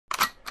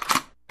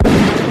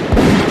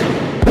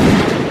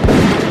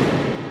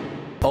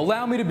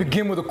Allow me to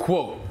begin with a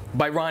quote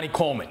by Ronnie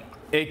Coleman,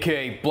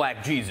 aka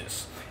Black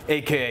Jesus,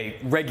 aka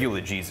Regular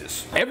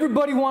Jesus.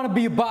 Everybody want to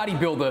be a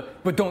bodybuilder,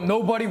 but don't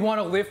nobody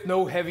want to lift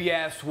no heavy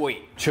ass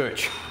weight.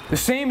 Church. The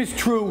same is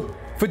true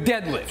for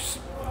deadlifts.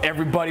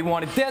 Everybody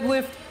want to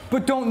deadlift,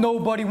 but don't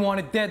nobody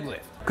want to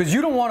deadlift. Because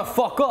you don't want to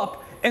fuck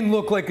up and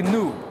look like a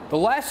noob. The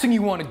last thing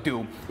you want to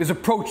do is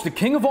approach the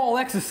king of all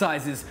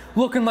exercises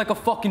looking like a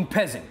fucking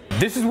peasant.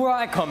 This is where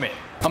I come in.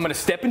 I'm gonna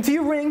step into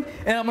your ring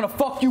and I'm gonna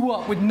fuck you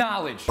up with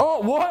knowledge. Oh,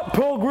 what?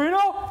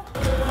 Pellegrino?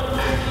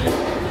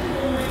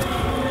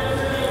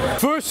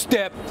 First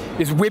step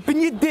is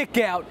whipping your dick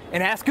out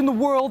and asking the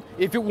world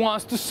if it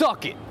wants to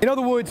suck it. In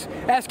other words,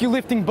 ask your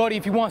lifting buddy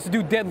if he wants to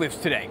do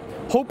deadlifts today.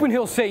 Hoping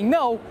he'll say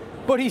no,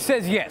 but he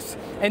says yes.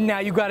 And now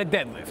you got a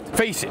deadlift.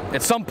 Face it,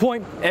 at some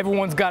point,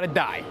 everyone's gotta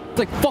die. It's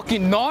like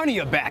fucking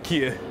Narnia back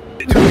here.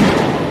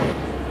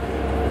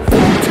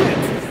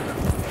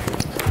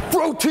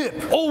 Pro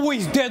tip,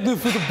 always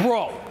deadlift with a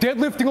bro.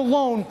 Deadlifting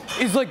alone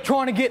is like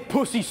trying to get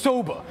pussy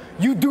sober.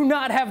 You do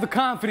not have the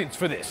confidence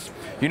for this.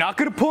 You're not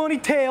gonna pull any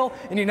tail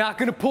and you're not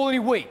gonna pull any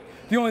weight.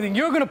 The only thing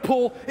you're gonna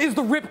pull is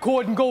the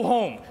ripcord and go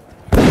home.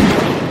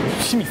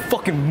 See me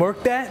fucking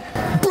murk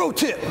that? Bro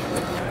tip.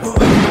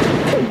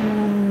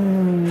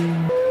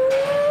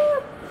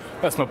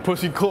 That's my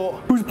pussy call.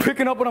 Who's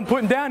picking up what I'm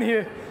putting down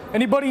here?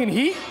 Anybody in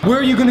heat? Where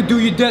are you gonna do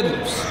your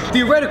deadlifts?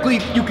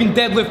 Theoretically, you can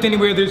deadlift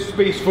anywhere there's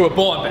space for a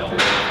barbell.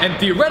 And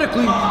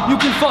theoretically, you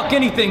can fuck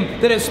anything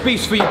that has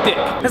space for your dick.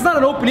 That's not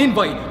an open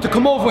invite to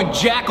come over and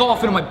jack off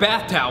into my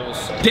bath towels.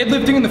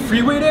 Deadlifting in the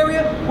free weight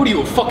area? What are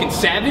you, a fucking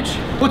savage?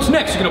 What's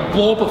next, you're gonna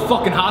blow up a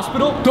fucking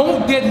hospital?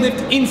 Don't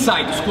deadlift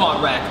inside the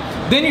squat rack.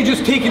 Then you're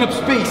just taking up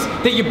space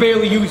that you're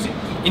barely using.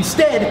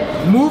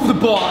 Instead, move the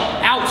bar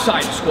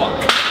outside the squat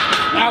rack.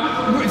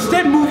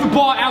 Instead, move the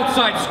bar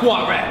outside the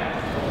squat rack.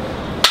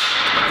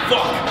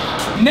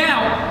 Fuck.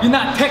 Now, you're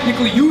not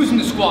technically using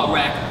the squat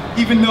rack,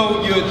 even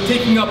though you're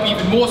taking up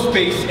even more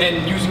space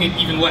and using it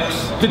even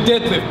less. The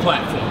deadlift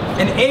platform.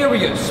 An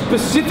area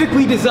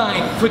specifically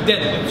designed for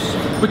deadlifts.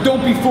 But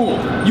don't be fooled,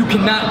 you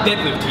cannot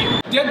deadlift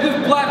here.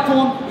 Deadlift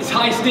platform is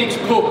high stakes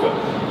poker.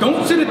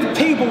 Don't sit at the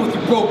table with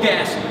your broke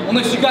ass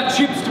unless you got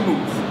chips to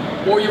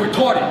move. Or you're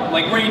retarded,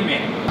 like Rain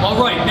Man.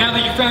 Alright, now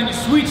that you found your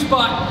sweet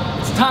spot,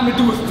 it's time to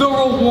do a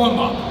thorough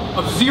warm-up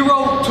of 0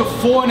 to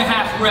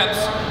 4.5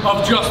 reps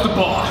of just the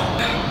bar.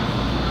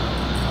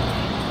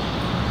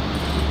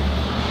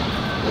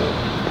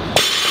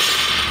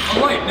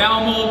 Alright, now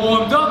I'm all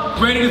warmed up,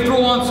 ready to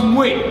throw on some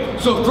weight.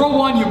 So throw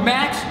on your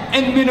max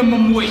and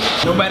minimum weight.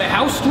 No matter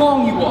how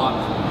strong you are,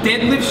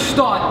 deadlifts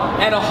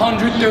start at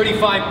 135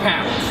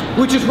 pounds,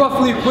 which is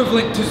roughly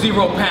equivalent to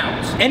 0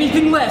 pounds.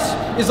 Anything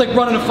less is like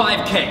running a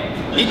 5K.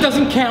 It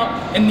doesn't count,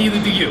 and neither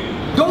do you.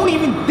 Don't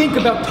even think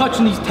about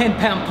touching these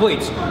 10-pound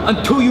plates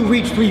until you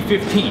reach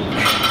 315.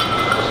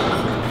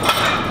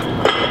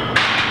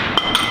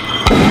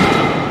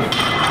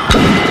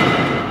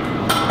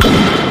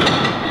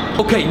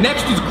 Okay,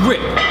 next is grip.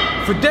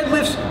 For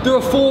deadlifts, there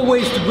are 4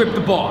 ways to grip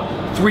the bar.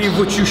 3 of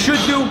which you should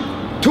do,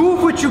 2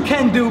 of which you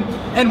can do,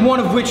 and 1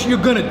 of which you're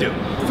gonna do.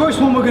 The first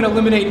one we're gonna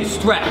eliminate is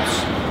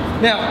straps.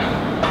 Now,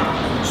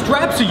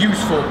 straps are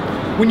useful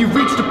when you've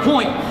reached a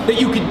point that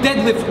you can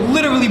deadlift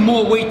literally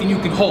more weight than you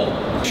can hold.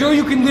 Sure,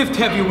 you can lift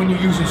heavier when you're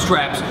using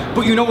straps,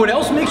 but you know what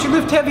else makes you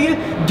lift heavier?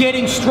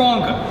 Getting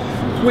stronger.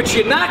 Which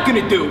you're not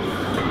gonna do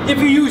if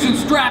you're using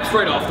straps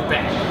right off the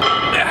bat.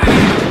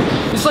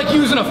 It's like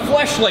using a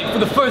fleshlight for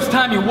the first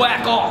time you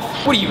whack off.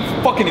 What are you,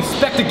 fucking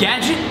Inspector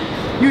Gadget?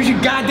 Use your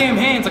goddamn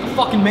hands like a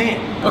fucking man.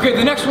 Okay,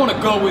 the next one to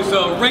go is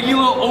a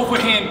regular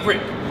overhand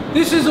grip.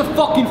 This is a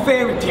fucking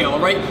fairy tale,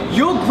 alright?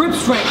 Your grip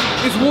strength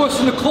is worse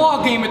than the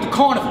claw game at the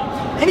carnival.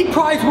 Any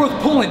prize worth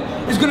pulling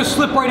is gonna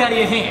slip right out of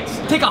your hands.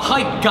 Take a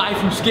hike, guy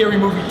from Scary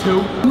Movie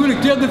 2. I'm gonna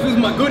deadlift with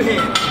my good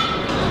hand.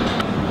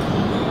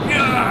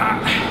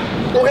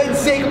 Go ahead and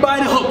say goodbye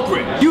to hook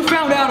grip. You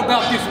found out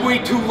about this way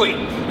too late,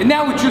 and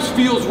now it just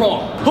feels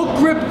wrong. Hook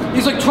grip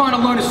is like trying to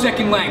learn a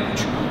second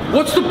language.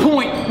 What's the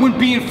point when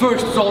being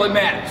first is all that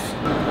matters?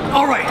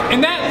 Alright,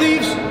 and that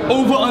leaves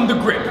over-under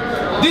grip.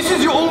 This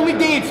is your only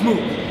dance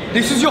move.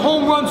 This is your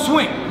home run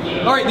swing.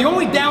 Alright, the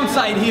only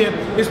downside here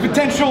is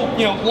potential,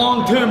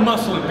 long-term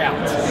muscle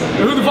imbalance.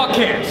 Now, who the fuck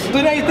cares?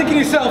 So now you're thinking to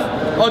yourself,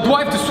 do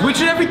I have to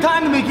switch it every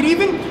time to make it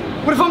even?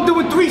 What if I'm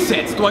doing 3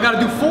 sets? Do I gotta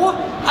do 4?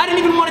 I didn't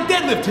even want to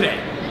deadlift today.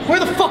 Where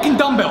are the fucking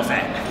dumbbells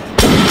at?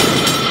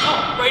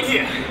 Oh, right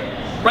here.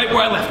 Right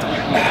where I left them.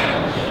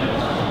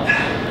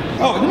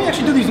 Oh, let me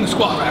actually do these in the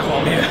squat rack while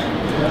I'm here.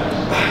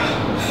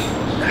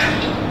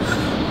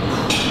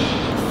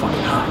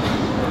 Fucking hot.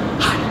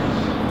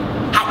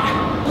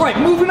 Right,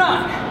 moving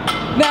on.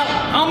 Now,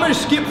 I'm gonna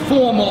skip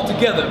form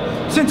altogether,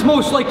 since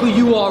most likely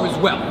you are as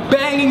well.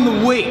 Banging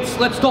the weights,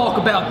 let's talk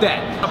about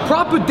that. A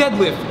proper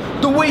deadlift,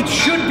 the weights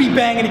should be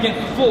banging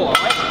against the floor,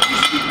 right? You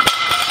should be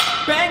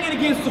banging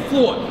against the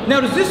floor.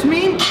 Now, does this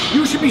mean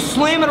you should be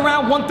slamming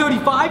around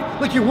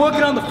 135 like you're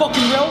working on the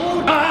fucking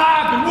railroad?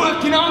 I've been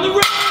working on the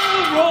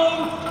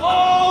railroad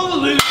all the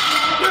little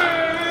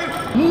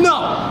day.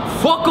 No,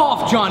 Fuck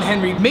off, John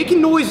Henry.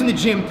 Making noise in the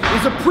gym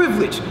is a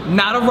privilege,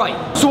 not a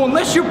right. So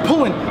unless you're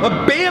pulling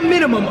a bare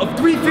minimum of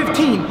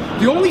 315,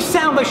 the only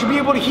sound I should be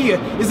able to hear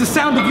is the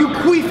sound of you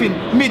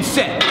queefing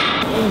mid-set.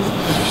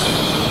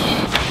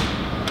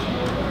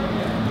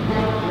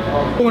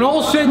 When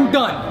all's said and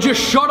done, just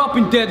shut up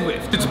and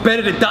deadlift. It's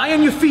better to die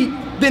on your feet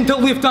than to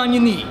lift on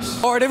your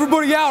knees. All right,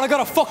 everybody out. I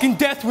got a fucking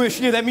death wish.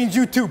 Yeah, that means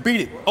you too.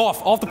 Beat it.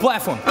 Off the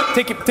platform.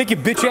 Take your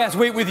bitch ass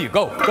weight with you.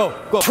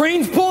 Go.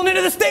 Train's pulling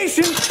into the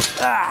station.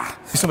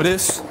 Some of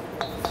this.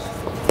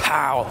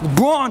 Pow.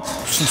 LeBron,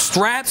 some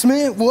straps,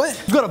 man.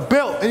 What? You got a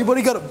belt.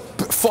 Anybody got a...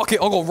 Fuck it,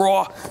 I'll go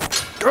raw.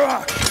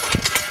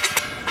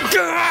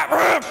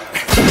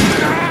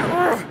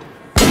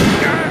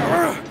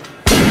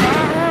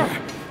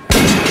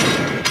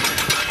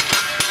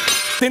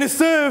 Then it's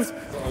served.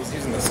 I was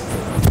using this.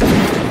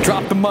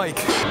 Drop the mic.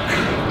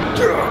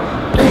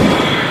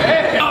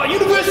 Hey. Oh,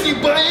 University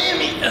of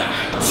Miami.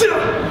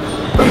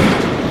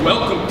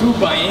 Welcome to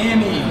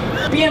Miami.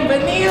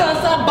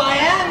 Bienvenidos a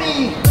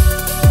Miami.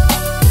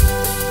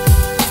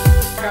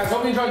 Guys,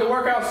 hope you enjoyed the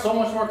workout. So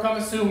much more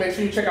coming soon. Make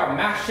sure you check out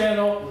Matt's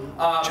channel.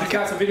 He's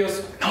got some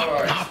videos.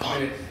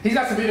 He's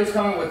got some videos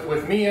coming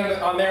with me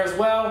on there as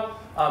well.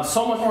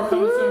 So much more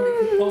coming soon. We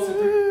keep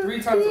posting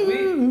 3 times a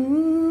week.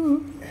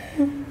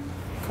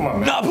 Come on,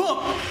 man. Nah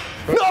pump!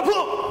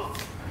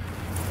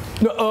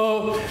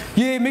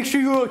 Yeah, make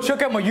sure you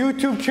check out my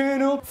YouTube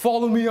channel.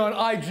 Follow me on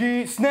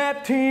IG,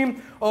 Snap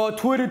Team,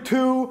 Twitter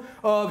too.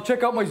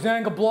 Check out my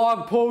Zanga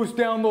blog post,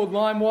 download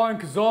LimeWire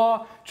and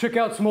Kazaa. Check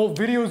out some old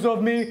videos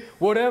of me,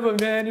 whatever,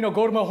 man. You know,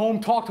 go to my home,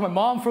 talk to my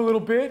mom for a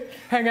little bit,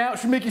 hang out,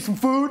 should make you some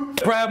food.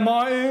 Brad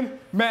Martin,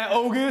 Matt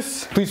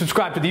Ogus. Please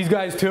subscribe to these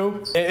guys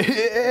too.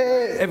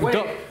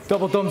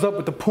 Double thumbs up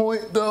with the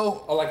point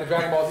though. Oh, like the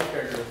Dragon Ball Z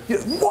character. Yeah,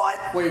 what?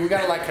 Wait, we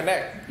gotta like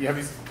connect. You have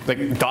these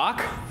like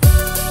Doc?